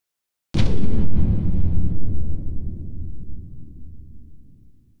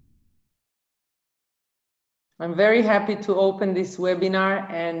I'm very happy to open this webinar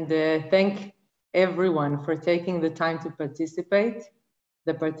and thank everyone for taking the time to participate,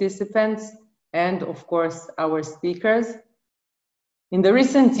 the participants, and of course, our speakers. In the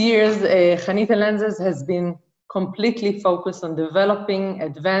recent years, Hanita Lenses has been completely focused on developing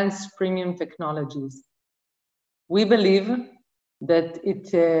advanced premium technologies. We believe that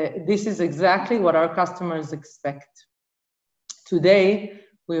this is exactly what our customers expect. Today,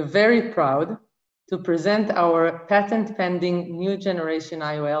 we're very proud to present our patent-pending new generation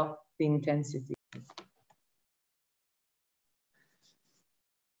IOL, the Intensity.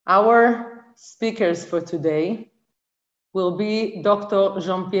 Our speakers for today will be Dr.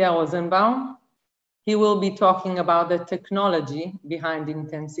 Jean-Pierre Rosenbaum. He will be talking about the technology behind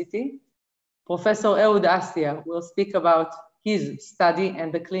Intensity. Professor Ehud Astia will speak about his study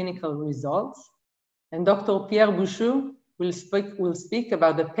and the clinical results. And Dr. Pierre Bouchou will speak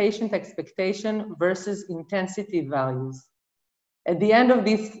about the patient expectation versus intensity values. At the end of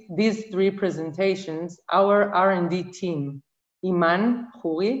these three presentations, our R&D team, Iman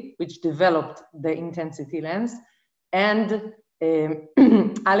Khouri, which developed the Intensity lens, and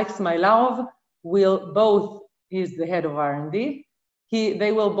Alex Mailarov he's the head of R&D,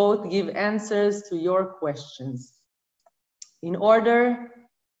 they will both give answers to your questions. In order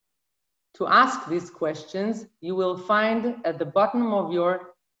to ask these questions, you will find at the bottom of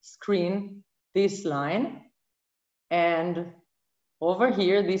your screen this line, and over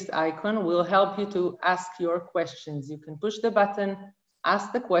here, this icon will help you to ask your questions. You can push the button,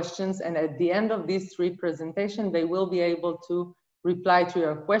 ask the questions, and at the end of these three presentations, they will be able to reply to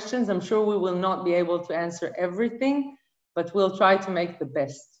your questions. I'm sure we will not be able to answer everything, but we'll try to make the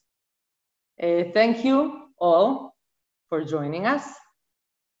best. Thank you all for joining us.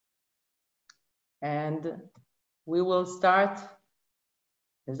 And we will start,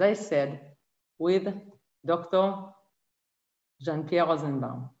 as I said, with Dr. Jean-Pierre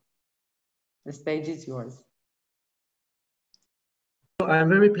Rosenbaum. The stage is yours. I'm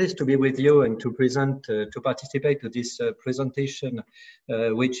very pleased to be with you and to present, to participate to this presentation,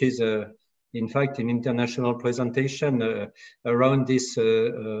 which is in fact an international presentation around this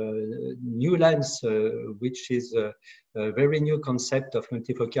new lens, which is a very new concept of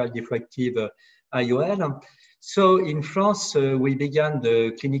multifocal diffractive IOL. So in France, we began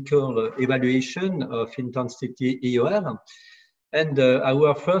the clinical evaluation of Intensity IOL, and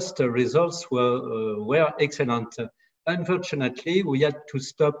our first results were excellent. Unfortunately, we had to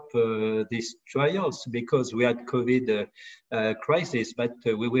stop these trials because we had COVID crisis, but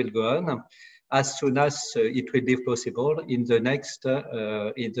we will go on as soon as it will be possible in the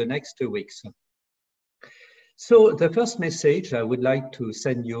next weeks. So the first message I would like to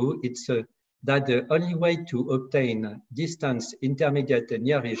send you, it's that the only way to obtain distance, intermediate, and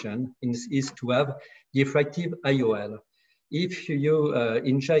near vision is to have diffractive IOL. If you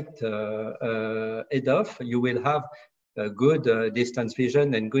inject head off, you will have good distance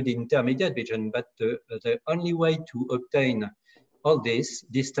vision and good intermediate vision, but the only way to obtain all this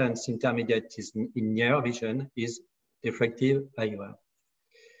distance, intermediate, in near vision is diffractive IOL.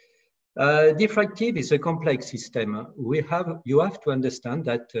 Diffractive is a complex system. You have to understand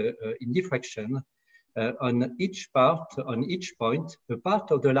that in diffraction, on each point, a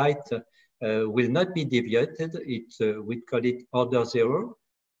part of the light will not be deviated. We call it order zero,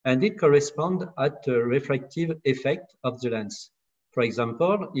 and it corresponds at the refractive effect of the lens. For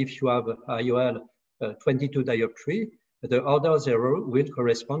example, if you have IOL 22 dioptry, the order zero will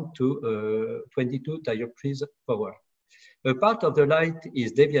correspond to 22 dioptries power. A part of the light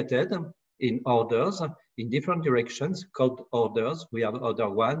is deviated in orders in different directions called orders. We have order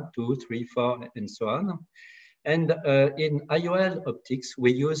 1, 2, 3, 4, and so on. And in IOL optics,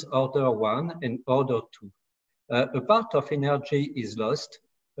 we use order 1 and order 2. A part of energy is lost.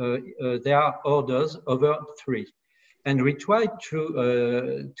 There are orders over 3. And we try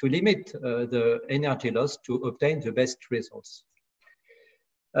to limit the energy loss to obtain the best results.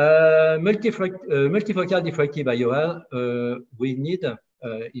 Multifocal diffractive IOL, we need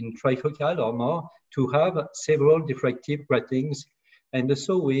in trifocal or more to have several diffractive gratings, and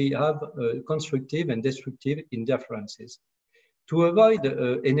so we have constructive and destructive interferences. To avoid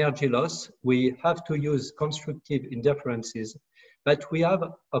energy loss, we have to use constructive interferences, but we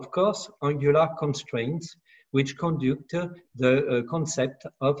have, of course, angular constraints which conduct the concept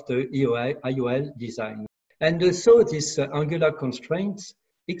of the IOL design. And so these angular constraints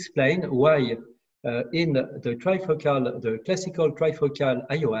explain why in the classical trifocal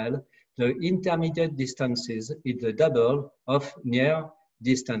IOL, the intermediate distances is the double of near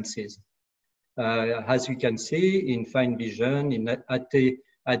distances. As you can see in fine vision, in AT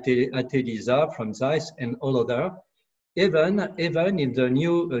at ELISA, from Zeiss, and all other. Even in the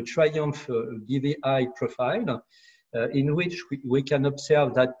new Triumph DVI profile, in which we can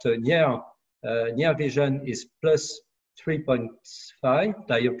observe that near vision is plus 3.5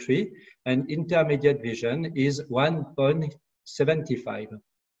 dioptry, and intermediate vision is 1.75.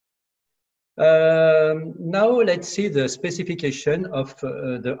 Now let's see the specification of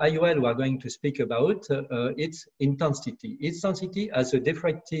the IOL we are going to speak about. Its intensity. Intensity as a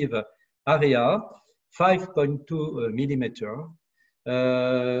diffractive area, 5.2 millimeter,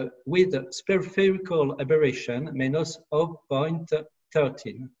 with spherical aberration minus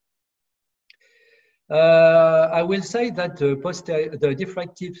 0.13. I will say that the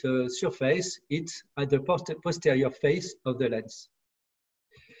diffractive surface is at the posterior face of the lens.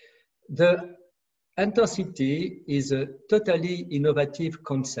 The intensity is a totally innovative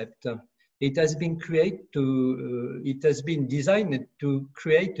concept. It has been designed to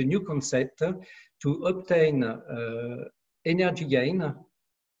create a new concept to obtain energy gain,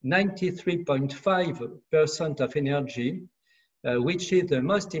 93.5% of energy, which is the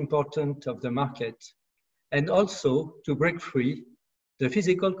most important of the market, and also to break free the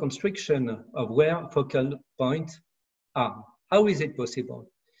physical constriction of where focal points are. How is it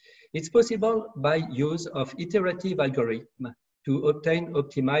possible? It's possible by use of iterative algorithm to obtain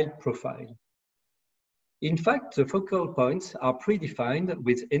optimal profile. In fact, the focal points are predefined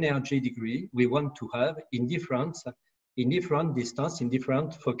with energy degree we want to have in different distance, in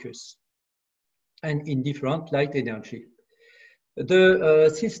different focus, and in different light energy. The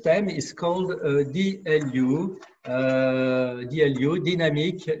system is called DLU,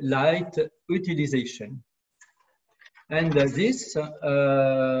 Dynamic Light Utilization. And this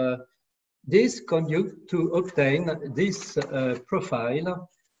conduct to obtain this profile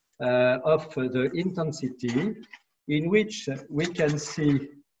of the intensity, in which we can see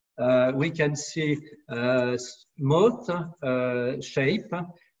smooth shape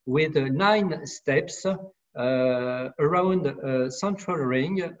with 9 steps around a central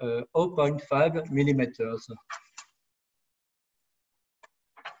ring, 0.5 millimeters.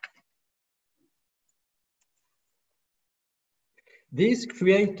 This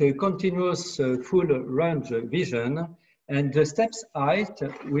creates a continuous full range vision, and the steps height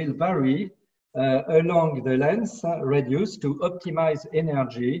will vary along the lens radius to optimize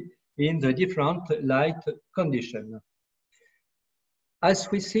energy in the different light conditions.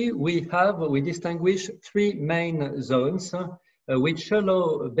 As we see, we distinguish 3 main zones which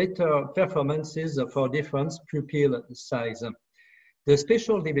allow better performances for different pupil size. The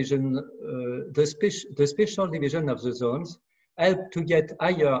special division of the zones help to get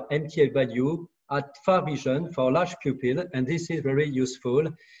higher MTA value at far vision for large pupil, and this is very useful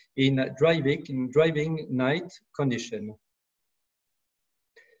in driving night condition.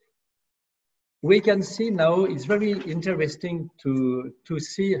 We can see now, it's very interesting to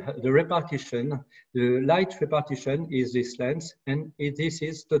see the repartition. The light repartition is this lens, and this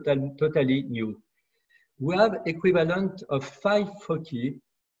is totally new. We have equivalent of 5 foci,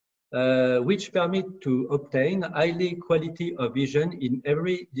 which permit to obtain highly quality of vision in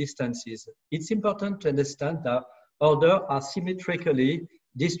every distances. It's important to understand that orders are symmetrically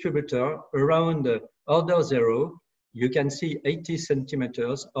distributed around order 0. You can see 80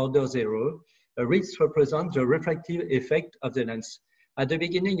 centimeters, order 0, which represents the refractive effect of the lens. At the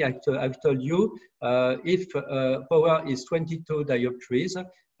beginning, I've told you if power is 22 dioptries,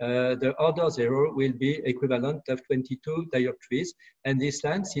 the order 0 will be equivalent of 22 dioptries, and this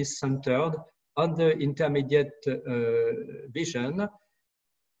lens is centered on the intermediate vision.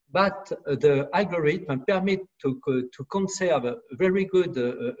 But the algorithm permits to conserve a very good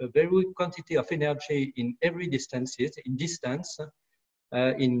quantity of energy in every distances, in distance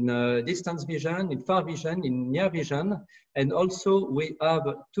vision, in far vision, in near vision, and also we have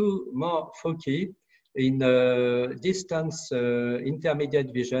 2 more foci in distance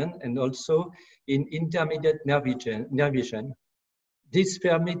intermediate vision, and also in intermediate near vision. This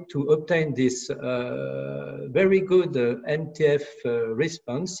permits to obtain this very good MTF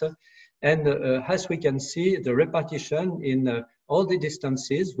response, and as we can see, the repartition in all the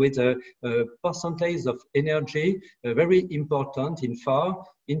distances with a percentage of energy very important in far,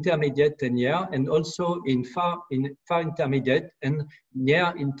 intermediate, and near, and also in far intermediate and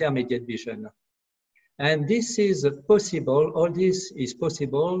near intermediate vision. And this is possible, all this is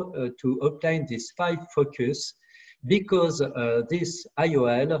possible to obtain this 5 focus, because this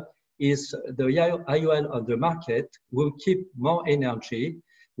IOL is the IOL on the market will keep more energy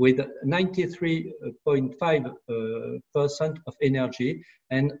with 93.5% of energy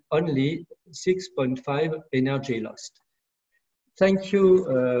and only 6.5 energy lost. Thank you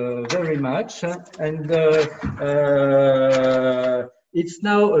very much. And it's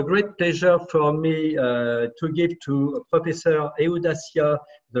now a great pleasure for me to give to Professor Eudacia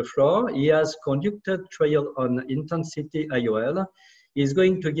the floor. He has conducted trial on Intensity IOL. He's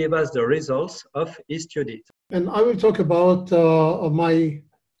going to give us the results of his study. And I will talk about my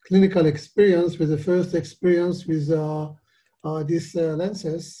clinical experience with the first experience with these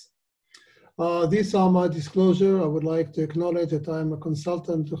lenses. These are my disclosure. I would like to acknowledge that I'm a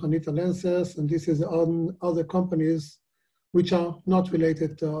consultant to Hanita lenses, and this is on other companies which are not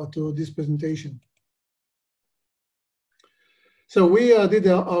related to this presentation. So we did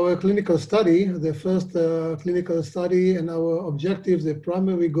our clinical study, the first clinical study, and our objective, the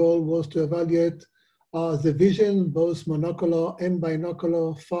primary goal was to evaluate the vision, both monocular and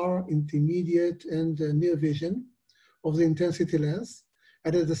binocular, far, intermediate, and near vision of the intensity lens.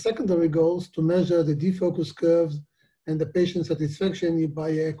 And as the secondary goals, to measure the defocus curves and the patient satisfaction by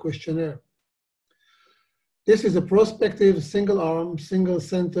a questionnaire. This is a prospective, single-arm,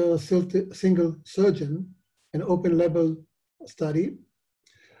 single-center, single surgeon, an open-label study,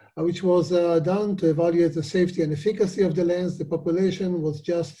 which was done to evaluate the safety and efficacy of the lens. The population was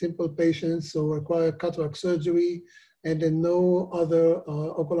just simple patients who require cataract surgery and then no other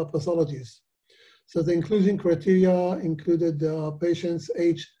ocular pathologies. So the inclusion criteria included patients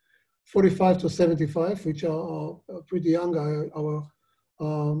aged 45 to 75, which are pretty young.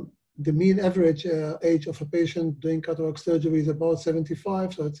 The mean average age of a patient doing cataract surgery is about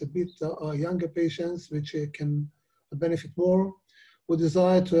 75, so it's a bit younger patients, which can benefit more. We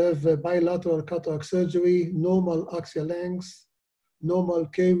desire to have bilateral cataract surgery, normal axial lengths, normal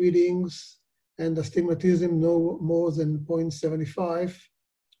K readings, and astigmatism no more than 0.75.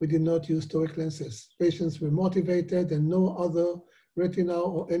 We did not use toric lenses. Patients were motivated and no other retina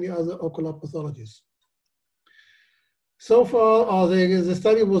or any other ocular pathologies. So far, the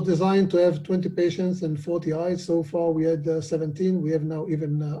study was designed to have 20 patients and 40 eyes. So far, we had 17. We have now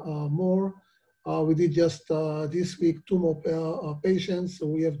even more. We did just this week 2 more patients, so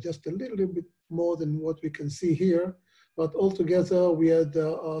we have just a little bit more than what we can see here. But altogether, we had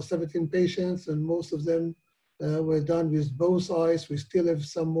 17 patients, and most of them were done with both eyes. We still have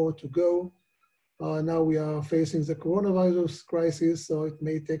some more to go. Now we are facing the coronavirus crisis, so it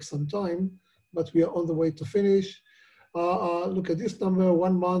may take some time, but we are on the way to finish. Look at this number,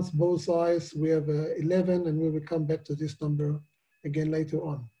 1 month, both eyes. We have 11, and we will come back to this number again later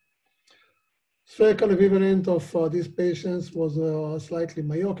on. Spherical equivalent of these patients was slightly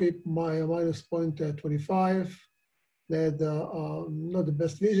myopic, minus 0.25. They had not the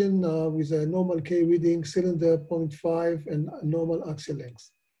best vision with a normal K reading, cylinder 0.5, and normal axial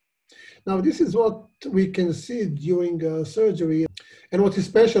length. Now, this is what we can see during surgery. And what is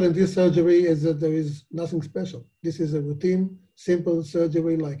special in this surgery is that there is nothing special. This is a routine, simple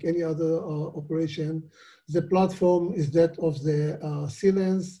surgery like any other operation. The platform is that of the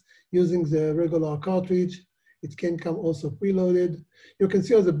C-lens using the regular cartridge. It can come also preloaded. You can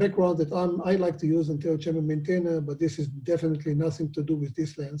see on the background that I like to use anterior chamber maintainer, but this is definitely nothing to do with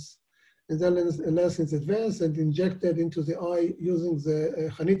this lens. And that lens is advanced and injected into the eye using the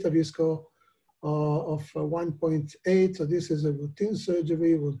Hanita visco of 1.8. So this is a routine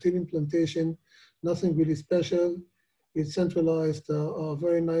surgery, routine implantation, nothing really special. It's centralized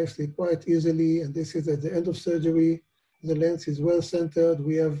very nicely, quite easily. And this is at the end of surgery. The lens is well centered.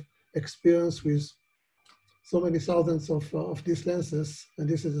 We have experience with so many thousands of these lenses. And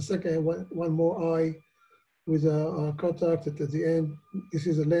this is the second, one more eye with a cataract at the end. This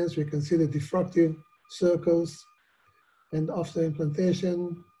is a lens. We can see the diffractive circles. And after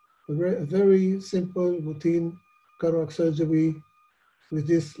implantation, a very simple routine cataract surgery with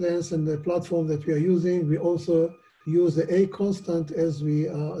this lens and the platform that we are using. We also use the A constant, as we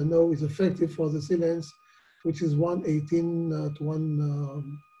know is effective for the C lens, which is 118 to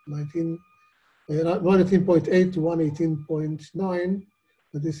 119. 118.8 to 118.9.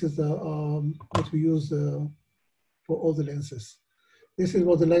 This is what we use for all the lenses. This is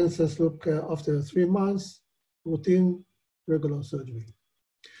what the lenses look after 3 months, routine, regular surgery.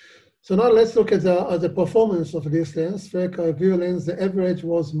 So now let's look at the performance of this lens. Spherical view lens, the average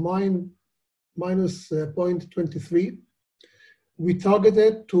was minus 0.23. We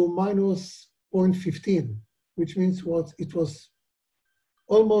targeted to minus 0.15, which means it was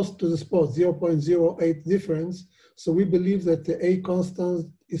almost to the spot, 0.08 difference. So we believe that the A constant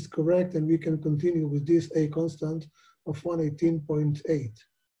is correct and we can continue with this A constant of 118.8.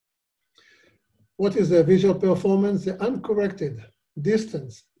 What is the visual performance? The uncorrected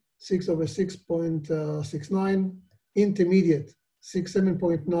distance, 6/6.69, intermediate,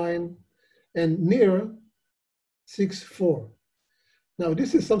 7.9, and near, 6.4. Now,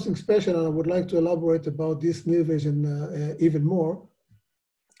 this is something special, and I would like to elaborate about this near vision even more.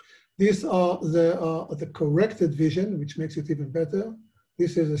 These are the corrected vision, which makes it even better.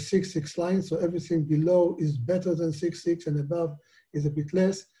 This is a 6/6 line, so everything below is better than 6/6 and above is a bit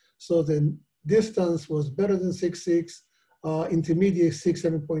less. So the distance was better than 6/6, intermediate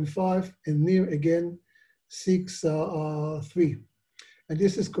 6/7.5, and near again 6/3. And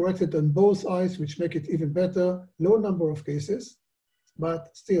this is corrected on both eyes, which make it even better. Low number of cases, but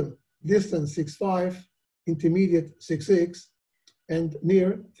still distance 6/5, intermediate 6/6, and near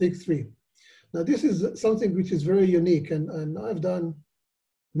 6/3. Now this is something which is very unique, and I've done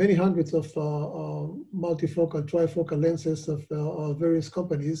many hundreds of multifocal, trifocal lenses of various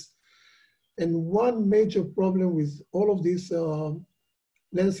companies. And one major problem with all of these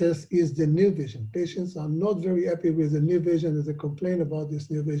lenses is the near vision. Patients are not very happy with the near vision as they complain about this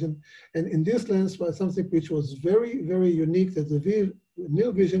near vision. And in this lens was something which was very, very unique, that the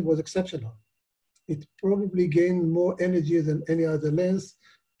near vision was exceptional. It probably gained more energy than any other lens,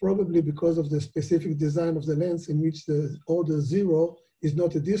 probably because of the specific design of the lens, in which the order 0 is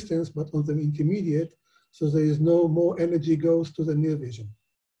not a distance, but on the intermediate, so there is no more energy goes to the near vision.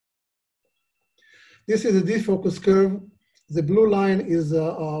 This is a defocus curve. The blue line is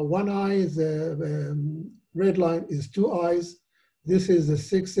one eye, the red line is 2 eyes. This is a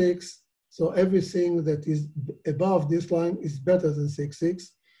 6/6, so everything that is above this line is better than 6/6.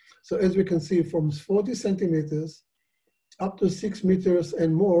 So as we can see, from 40 centimeters up to 6 meters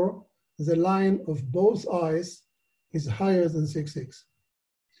and more, the line of both eyes is higher than 6/6,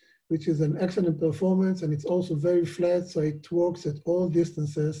 which is an excellent performance, and it's also very flat, so it works at all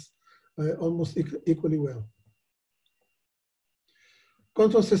distances almost equally well.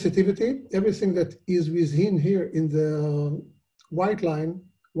 Control sensitivity, everything that is within here in the white line,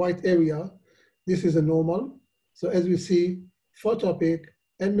 white area, this is a normal. So as we see, photopic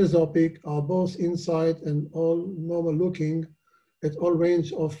and mesopic are both inside and all normal looking at all range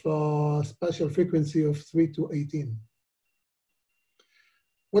of spatial frequency of 3 to 18.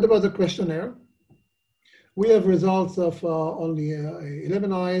 What about the questionnaire? We have results of only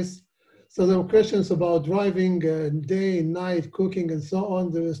 11 eyes. So there were questions about driving, day, night, cooking, and so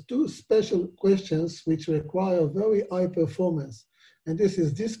on. There is 2 special questions which require very high performance. And this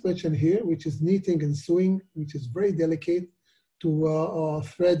is this question here, which is knitting and sewing, which is very delicate to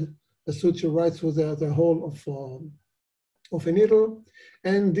thread a suture right through the hole of a needle.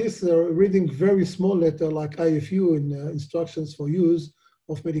 And this reading very small letter like IFU in instructions for use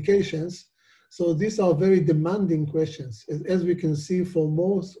of medications. So these are very demanding questions. As we can see, for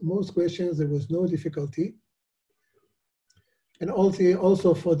most questions, there was no difficulty. And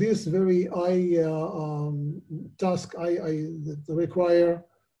also for this very high task, that require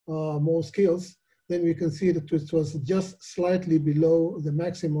more skills, then we can see that it was just slightly below the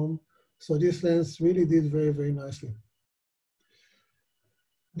maximum. So this lens really did very, very nicely.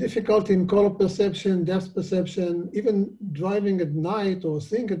 Difficulty in color perception, depth perception, even driving at night or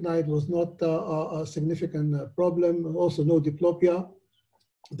seeing at night was not a significant problem. Also no diplopia.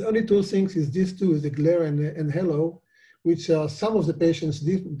 The only 2 things is these 2, is the glare and halo, which some of the patients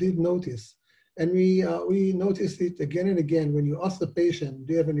did notice. And we noticed it again and again. When you ask the patient,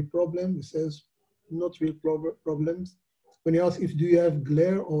 do you have any problem? He says, not real problems. When you ask if do you have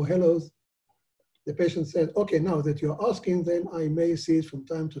glare or halos, the patient said, okay, now that you're asking, then I may see it from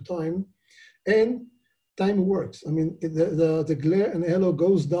time to time. And time works. I mean, the glare and halo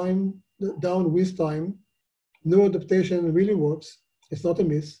goes down with time. No adaptation really works. It's not a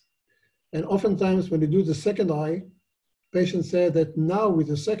miss. And oftentimes when you do the second eye, patients say that now with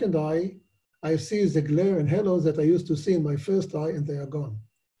the second eye, I see the glare and halos that I used to see in my first eye, and they are gone.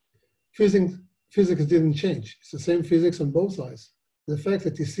 Physics didn't change. It's the same physics on both eyes. The fact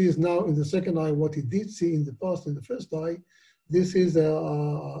that he sees now in the second eye what he did see in the past in the first eye, this is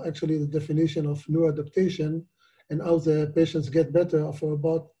actually the definition of neuroadaptation and how the patients get better for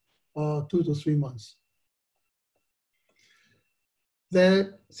about 2 to 3 months.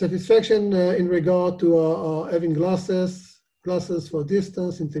 The satisfaction in regard to having glasses for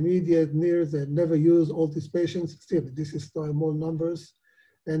distance, intermediate, near, they never use all these patients. Still, this is more numbers.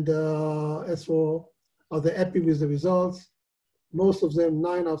 And as for, are they happy with the results? Most of them,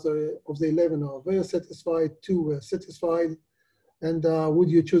 9 out of the 11 are very satisfied, 2 were satisfied. And would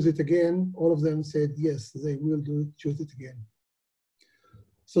you choose it again? All of them said yes, they will choose it again.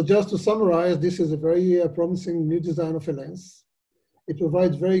 So just to summarize, this is a very promising new design of a lens. It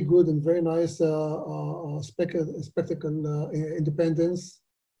provides very good and very nice spectacle independence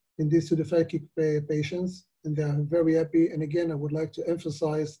in these pseudophakic patients, and they are very happy. And again, I would like to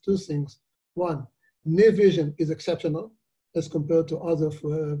emphasize 2 things. 1, near vision is exceptional. as compared to other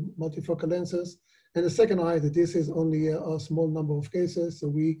multifocal lenses. And the second eye, that this is only a small number of cases, so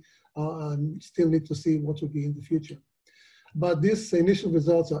we still need to see what will be in the future. But these initial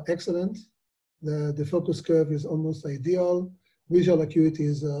results are excellent. The focus curve is almost ideal. Visual acuity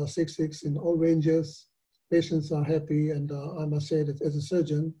is 6.6 in all ranges. Patients are happy, and I must say that as a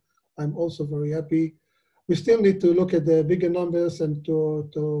surgeon, I'm also very happy. We still need to look at the bigger numbers and to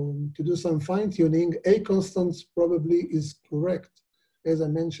do some fine tuning. A constant probably is correct, as I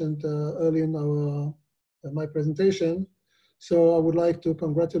mentioned earlier in my presentation. So I would like to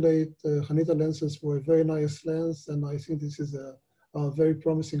congratulate Hanita lenses for a very nice lens, and I think this is a very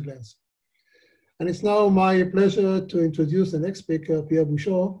promising lens. And it's now my pleasure to introduce the next speaker, Pierre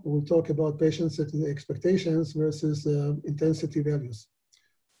Bouchot, who will talk about patient expectations versus intensity values.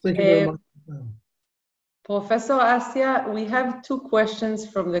 Thank you very much. Professor Assia, we have two questions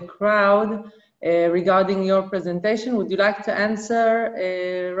from the crowd regarding your presentation. Would you like to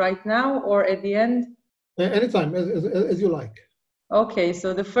answer right now or at the end? Anytime, as you like. Okay,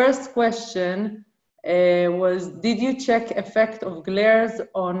 so the first question was, did you check effect of glares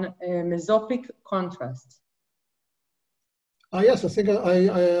on mesopic contrast? Yes, I think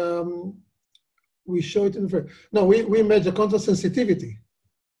we show it in the no, we measure contrast sensitivity.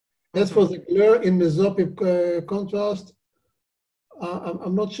 As for the glare in mesopic contrast,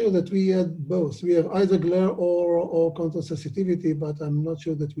 I'm not sure that we had both. We have either glare or contrast sensitivity, but I'm not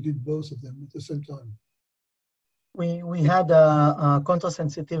sure that we did both of them at the same time. We had a contrast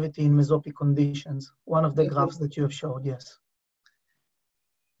sensitivity in mesopic conditions, one of the graphs that you have showed, yes.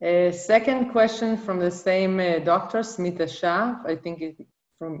 Second question from the same doctor, Smita Shah, I think it's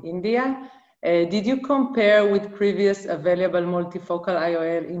from India. Did you compare with previous available multifocal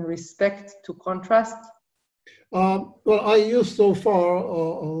IOL in respect to contrast? Well, I use so far,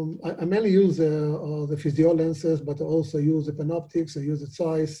 I mainly use the Physio lenses, but I also use the Panoptics, I use the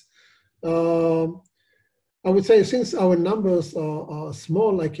Zeiss. I would say since our numbers are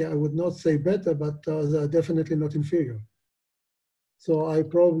small, like I would not say better, but they're definitely not inferior. So I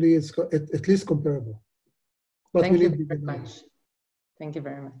probably, it's at least comparable. But Thank you very much. Thank you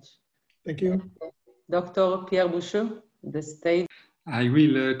very much. Thank you. Dr. Pierre Bouchot, the stage. I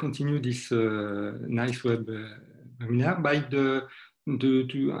will continue this nice webinar by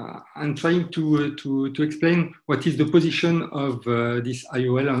I'm trying to explain what is the position of this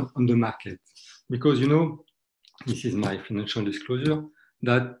IOL on the market. Because, you know, this is my financial disclosure,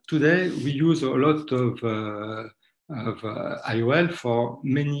 that today we use a lot of IOL for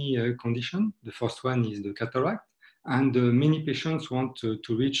many conditions. The first one is the cataract, and many patients want to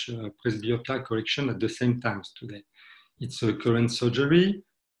reach presbyopia correction at the same time today. It's a current surgery.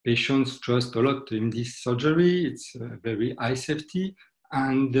 Patients trust a lot in this surgery. It's very high safety,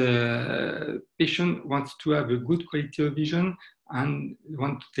 and patient wants to have a good quality of vision and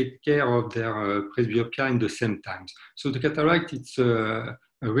want to take care of their presbyopia in the same time. So the cataract, it's a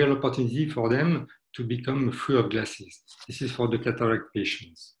real opportunity for them to become free of glasses. This is for the cataract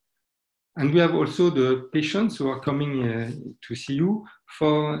patients. And we have also the patients who are coming to see you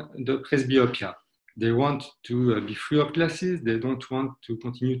for the presbyopia. They want to be free of glasses. They don't want to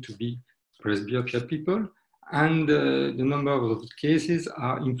continue to be presbyopia people. And the number of cases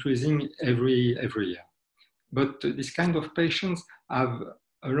are increasing every year. But this kind of patients have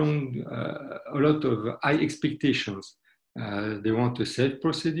a lot of high expectations. They want a safe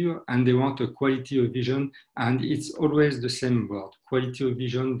procedure and they want a quality of vision, and it's always the same word, quality of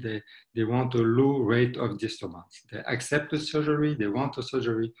vision. They want a low rate of disturbance. They accept a surgery, they want a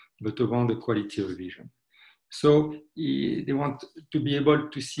surgery, but they want a quality of vision. So they want to be able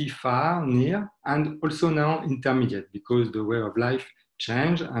to see far, near, and also now intermediate, because the way of life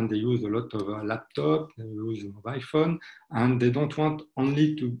change and they use a lot of laptop, they use mobile phone, and they don't want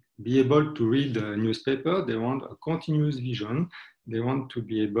only to be able to read a newspaper, they want a continuous vision, they want to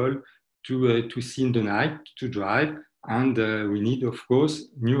be able to see in the night, to drive, and we need, of course,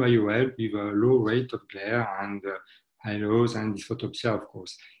 new IOL with a low rate of glare and halos and dysphotopsia, of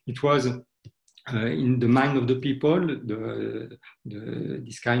course. It was in the mind of the people,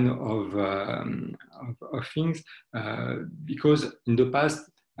 this kind of things, because in the past,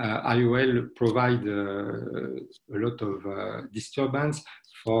 IOL provide a lot of disturbance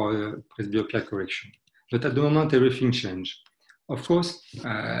for presbyopia correction. But at the moment, everything changed. Of course,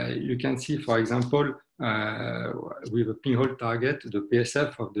 you can see, for example, with a pinhole target, the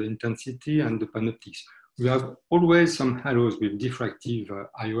PSF of the intensity and the panoptics. We have always some halos with diffractive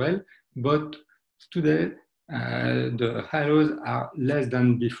IOL, but today the halos are less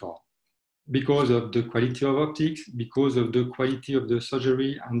than before. because of the quality of optics, because of the quality of the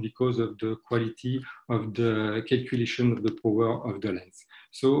surgery, and because of the quality of the calculation of the power of the lens.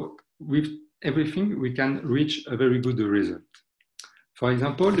 So with everything, we can reach a very good result. For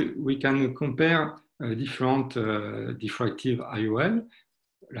example, we can compare different diffractive IOL,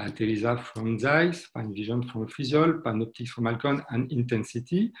 La Teresa from Zeiss, Fine Vision from Physiol, Panoptics from Alcon, and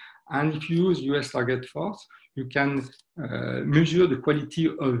Intensity. And if you use US target force, you can measure the quality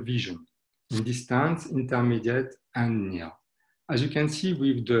of vision in distance, intermediate, and near. As you can see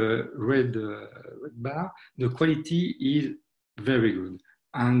with the red bar, the quality is very good.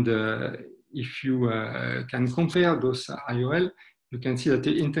 And if you can compare those IOL, you can see that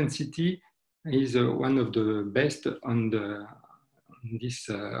the intensity is one of the best on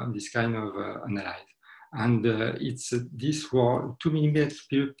this kind of analysis. And it's this for 2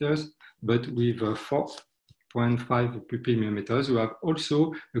 mm, but with 4.5 pupil millimeters. We have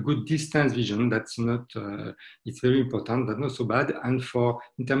also a good distance vision. That's not, it's very important, but not so bad. And for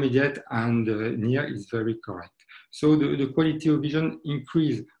intermediate and near is very correct. So the quality of vision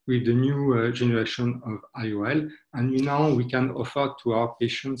increased with the new generation of IOL. And now we can offer to our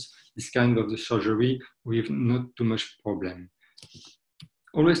patients this kind of the surgery with not too much problem.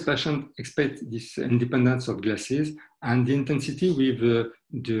 Always patients expect this independence of glasses, and the intensity with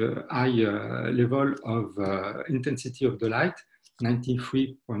the high level of intensity of the light,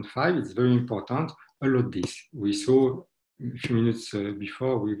 93.5, is very important. A lot this. We saw a few minutes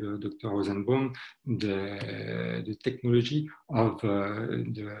before with Dr. Rosenbaum the technology of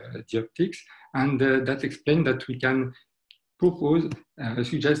the optics, and that explained that we can propose,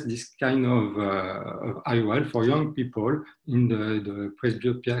 suggest this kind of IOL for young people in the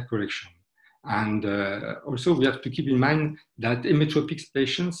presbyopia correction. And also we have to keep in mind that emmetropic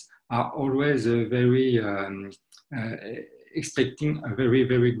patients are always very expecting a very,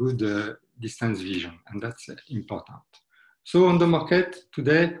 very good distance vision, and that's important. So on the market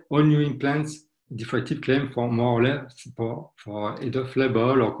today, all new implants, diffractive claim for more or less for either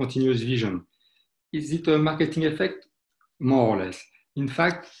label or continuous vision. Is it a marketing effect? More or less. In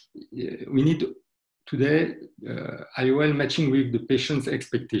fact, we need today IOL matching with the patient's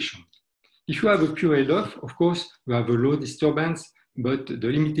expectation. If you have a pure EDOF, of course, you have a low disturbance, but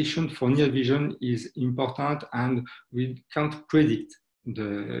the limitation for near vision is important and we can't predict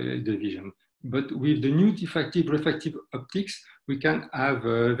the vision. But with the new diffractive refractive optics, we can have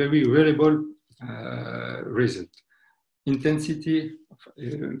a very reliable result. Intensity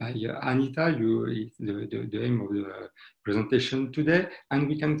by Hanita, is the aim of the presentation today, and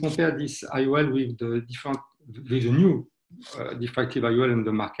we can compare this IOL with the new diffractive IOL on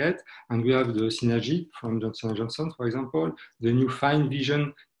the market, and we have the Synergy from Johnson & Johnson, for example, the new Fine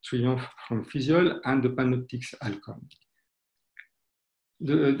Vision Triumph from Physiol, and the Panoptics Alcon.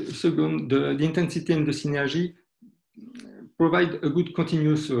 The intensity and the Synergy provide a good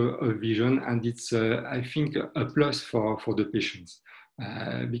continuous vision, and it's, I think, a plus for the patients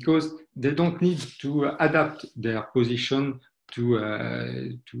because they don't need to adapt their position to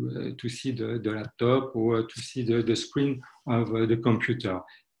see the laptop or to see the screen of the computer.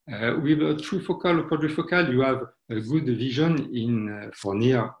 With a trifocal or quadrifocal, you have a good vision for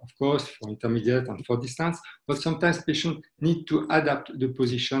near, of course, for intermediate and for distance, but sometimes patients need to adapt the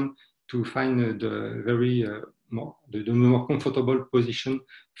position to find the more comfortable position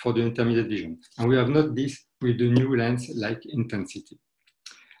for the intermediate vision. And we have not this with the new lens like Intensity.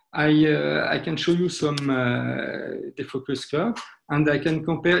 I can show you some defocus curve, and I can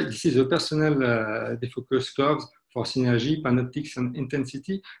compare, this is a personal defocus curves for Synergy, Panoptics, and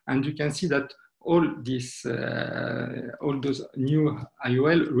Intensity, and you can see that all those new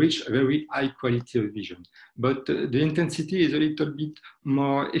IOL reach a very high quality of vision. But the intensity is a little bit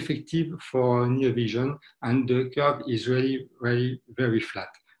more effective for near vision, and the curve is really, really very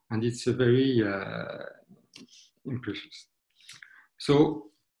flat. And it's a very impressive. So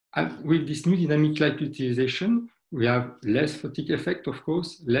with this new dynamic light utilization, we have less fatigue effect, of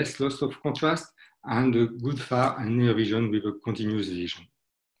course, less loss of contrast, and a good far and near vision with a continuous vision.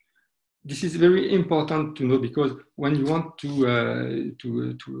 This is very important to know because when you want to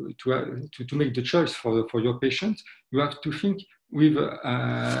make the choice for your patient, you have to think with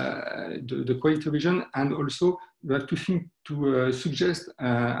the quality of vision, and also you have to think to suggest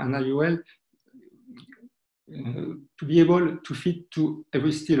an IOL to be able to fit to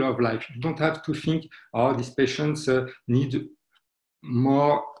every still of life. You don't have to think, oh, these patients need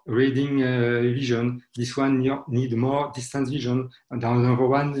more reading vision, this one need more distance vision, and the other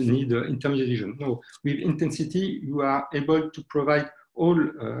one need intermediate vision. No, with Intensity, you are able to provide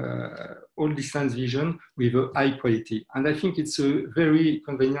all distance vision with a high quality. And I think it's very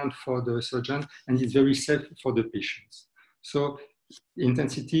convenient for the surgeon and it's very safe for the patients. So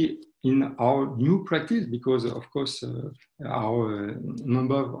intensity in our new practice, because of course our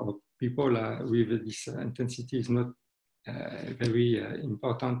number of people with this intensity is not very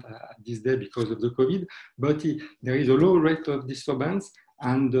important at this day because of the COVID, but there is a low rate of disturbance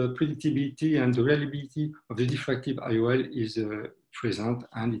and the predictability and the reliability of the diffractive IOL is present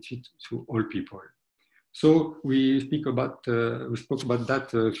and it fits to all people. So we spoke about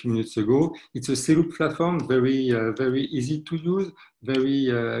that a few minutes ago. It's a C-loop platform, very easy to use, very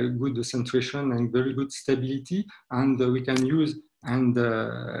good centration and very good stability, and we can use and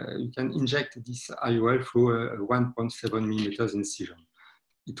you can inject this IOL through a 1.7 millimeters incision.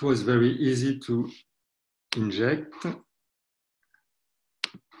 It was very easy to inject.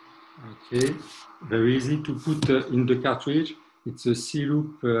 Okay, very easy to put in the cartridge. It's a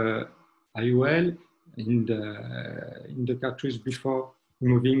C-loop IOL. In the cartridge before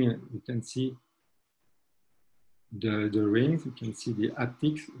removing, you can see the rings. You can see the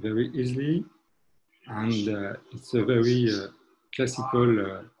haptics very easily, and it's a very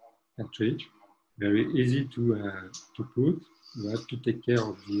classical cartridge, very easy to put. You have to take care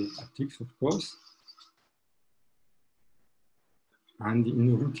of the haptics, of course. And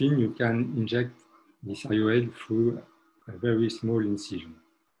in routine, you can inject this IOL through a very small incision.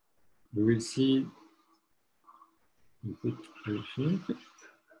 You will see. You put everything.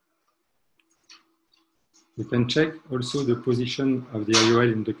 You can check also the position of the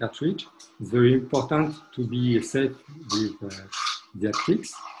IOL in the cartridge. It's very important to be safe with the haptics.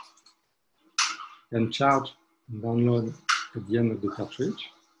 You can charge and download at the end of the cartridge.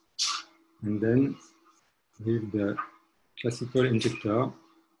 And then with the classical injector,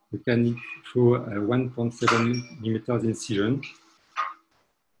 you can through a 1.7 millimeters incision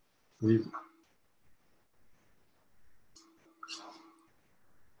with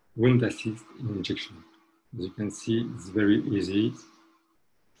wound assist injection. As you can see, it's very easy,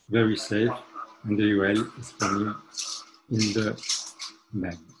 very safe, and the IOL is coming in the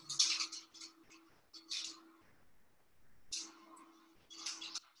bag.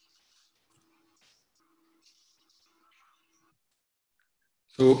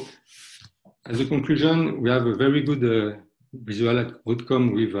 So, as a conclusion, we have a very good visual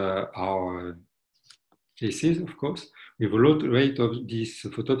outcome with our cases, of course. With a low rate of this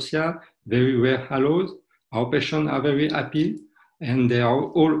photopsia, very rare halos. Our patients are very happy and they are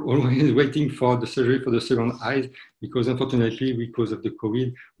always waiting for the surgery for the second eyes because unfortunately, because of the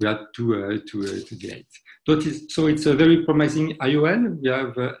COVID, we had to delay it. So it's a very promising IOL. We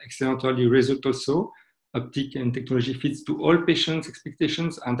have excellent early result also. Optic and technology fits to all patients'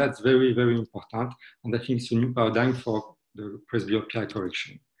 expectations, and that's very, very important. And I think it's a new paradigm for the presbyopia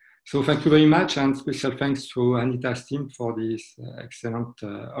correction. So thank you very much, and special thanks to Hanita's team for this excellent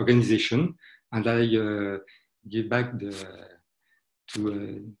organization. And I give back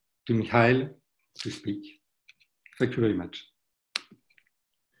to Michael to speak. Thank you very much.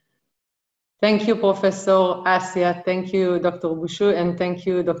 Thank you, Professor Assia. Thank you, Dr. Bouchou, and thank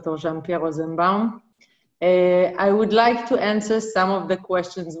you, Dr. Jean-Pierre Rosenbaum. I would like to answer some of the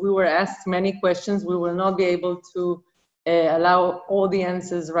questions. We were asked many questions. We will not be able to allow all the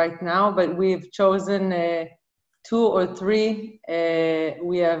answers right now, but we've chosen 2 or 3.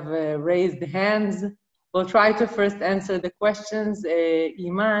 We have raised hands. We'll try to first answer the questions.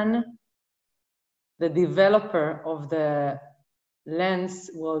 Iman, the developer of the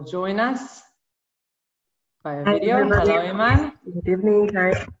lens, will join us by video. Hello, Iman. Good evening.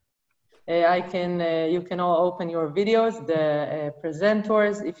 Hi. You can all open your videos, the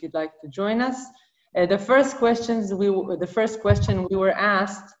presenters, if you'd like to join us. The first question we were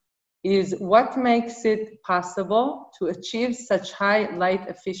asked is, what makes it possible to achieve such high light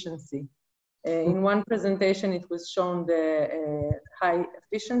efficiency? In one presentation, it was shown the high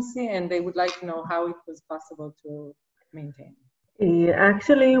efficiency, and they would like to know how it was possible to maintain.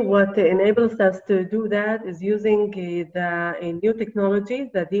 Actually, what enables us to do that is using the new technology,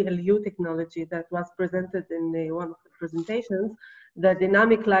 the DLU technology that was presented in one of the presentations, the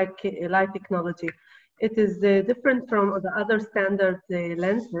dynamic light technology. It is different from the other standard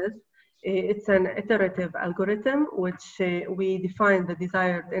lenses. It's an iterative algorithm which we define the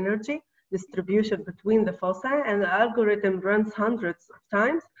desired energy distribution between the foci, and the algorithm runs hundreds of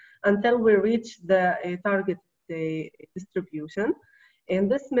times until we reach the target distribution. In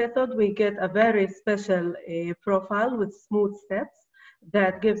this method, we get a very special profile with smooth steps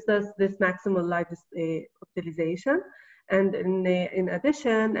that gives us this maximal light utilization. And in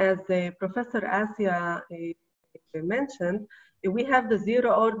addition, as Professor Assia mentioned, we have the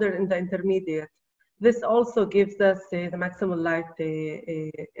zero order in the intermediate. This also gives us the maximal light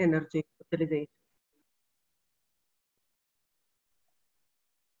energy utilization.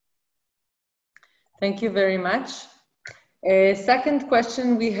 Thank you very much. Second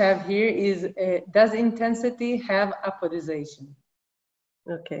question we have here is, does intensity have apodization?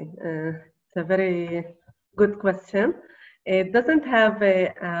 Okay, it's a very good question. It doesn't have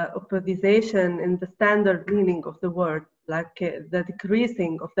a apodization in the standard meaning of the word, like the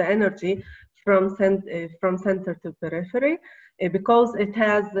decreasing of the energy from center to periphery, because it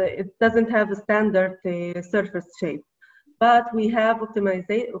doesn't have a standard surface shape. But we have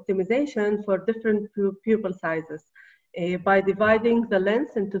optimization for different pupil sizes by dividing the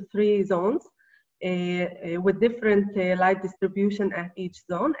lens into 3 zones with different light distribution at each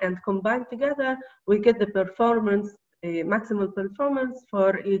zone, and combined together, we get the performance, maximal performance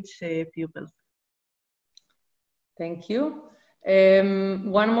for each pupil. Thank you.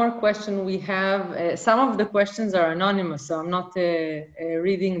 One more question we have. Some of the questions are anonymous, so I'm not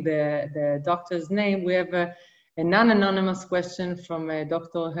reading the doctor's name. We have a non-anonymous question from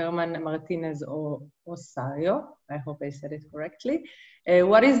Dr. Herman Martinez Osario. I hope I said it correctly.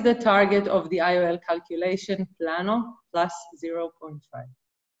 What is the target of the IOL calculation plano plus 0.5?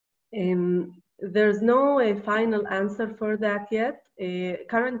 There's no final answer for that yet.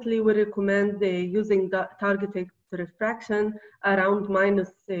 Currently, we recommend using the targeted refraction around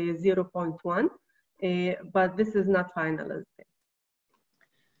minus 0.1, but this is not final.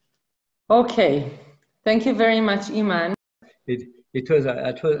 Okay, thank you very much, Iman. I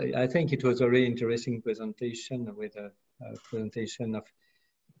think it was a really interesting presentation with a presentation of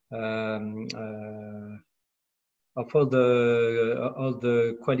all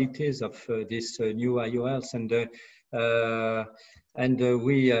the qualities of this new IOLs, and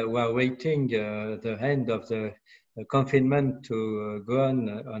we were waiting the end of the confinement to go on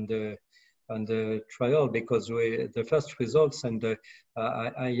the trial, because the first results, and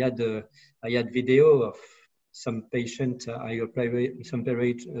I had video of some patients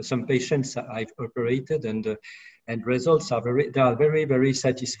some patients I've operated, and results are very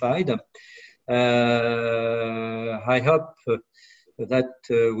satisfied. I hope that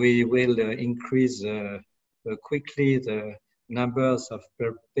we will increase quickly the numbers of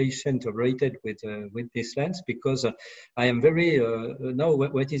per patient operated with this lens, because I am very now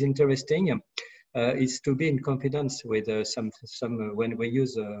what is interesting is to be in confidence with some when we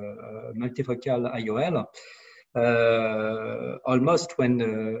use multifocal IOL. Almost when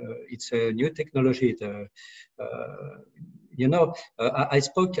it's a new technology, you know, I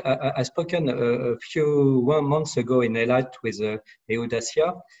spoken a few months ago in Eilat with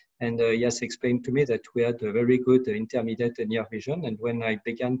Eudacia, and he has explained to me that we had a very good intermediate near vision. And when I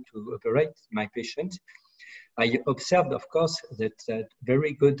began to operate my patient, I observed, of course, that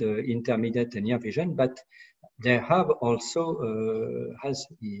very good intermediate near vision, but they have also, as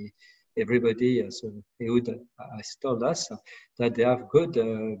everybody, as Ehud has told us, that they have good,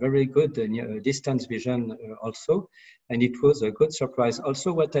 very good distance vision also, and it was a good surprise.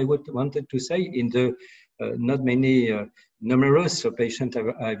 Also, what I wanted to say, in the not many numerous patients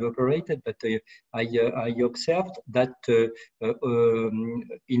I've operated, but I observed that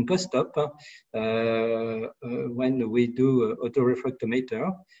in post-op, when we do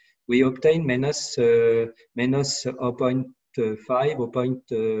autorefractometer, we obtain minus 0.5 or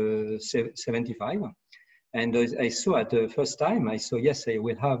 0.75. And I saw at the first time, I saw, yes, I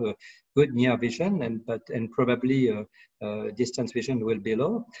will have a good near vision, and probably distance vision will be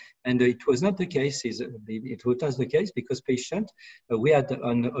low. And it was not the case. It was the case because patient, we had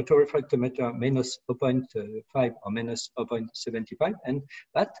an autorefractometer minus 0.5 or minus 0.75, and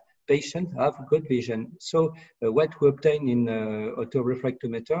that patient have good vision. So what we obtain in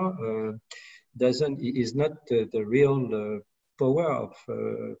autorefractometer is not the real power of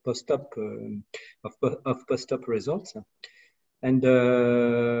post-op post-op results. And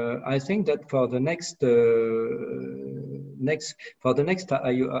I think that for the next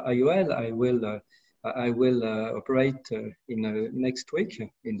IOL, I will operate in next week,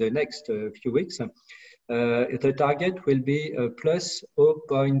 in the next few weeks. The target will be plus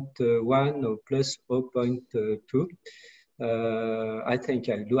 0.1 or plus 0.2. I think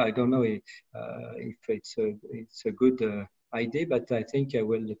I do. I don't know if it's a good idea, but I think I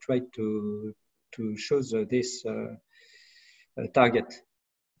will try to show this target.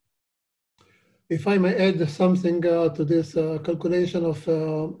 If I may add something to this calculation of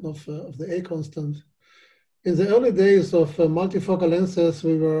the A constant. In the early days of multifocal lenses,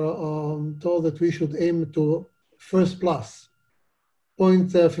 we were told that we should aim to first plus,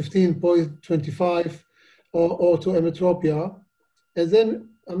 0.15, 0.25, or to emmetropia. And then,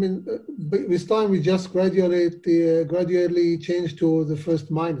 I mean, with time, we just gradually change to the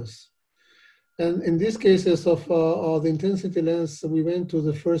first minus. And in these cases of the intensity lens, we went to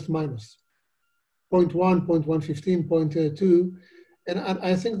the first minus, 0.1, 0.115, 0.2. And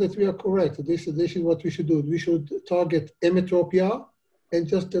I think that we are correct. This is what we should do. We should target emetropia and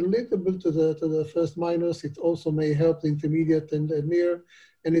just a little bit to the first minus. It also may help the intermediate and the near,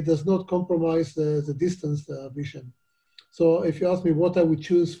 and it does not compromise the distance vision. So if you ask me what I would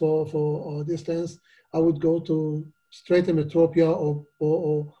choose for this lens, I would go to straight emetropia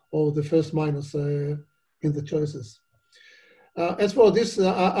or the first minus in the choices. As for this,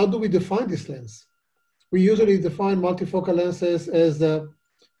 how do we define this lens? We usually define multifocal lenses as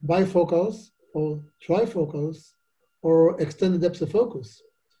bifocals or trifocals or extended depth of focus.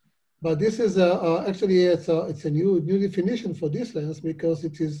 But this is actually it's a new definition for this lens because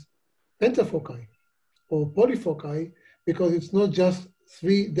it is pentafoci or polyfoci, because it's not just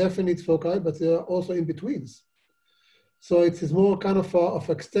 3 definite foci, but there are also in-betweens. So it is more kind of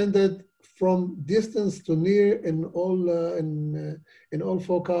extended from distance to near in all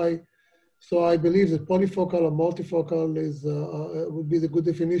foci. So I believe that polyfocal or multifocal is would be the good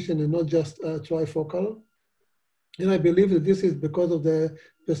definition and not just trifocal. And I believe that this is because of the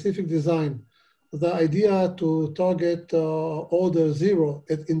specific design. The idea to target order 0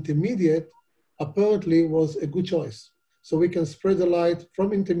 at intermediate apparently was a good choice. So we can spread the light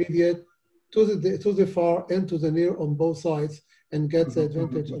from intermediate to the far and to the near on both sides and get the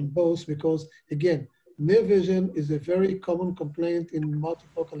advantage on both, because again, near vision is a very common complaint in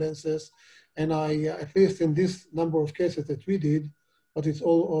multifocal lenses. And at least in this number of cases that we did, but it's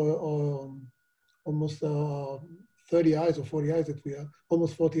almost 30 eyes or 40 eyes that we have,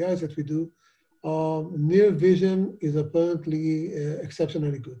 almost 40 eyes that we do, near vision is apparently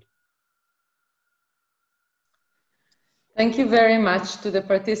exceptionally good. Thank you very much to the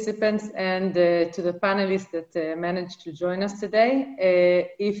participants and to the panelists that managed to join us today.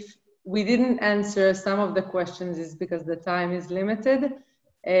 If we didn't answer some of the questions, it's because the time is limited.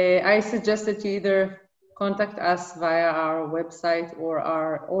 I suggest that you either contact us via our website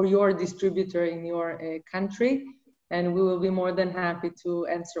or your distributor in your country, and we will be more than happy to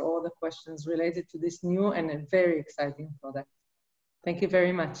answer all the questions related to this new and a very exciting product. Thank you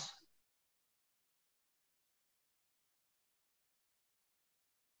very much.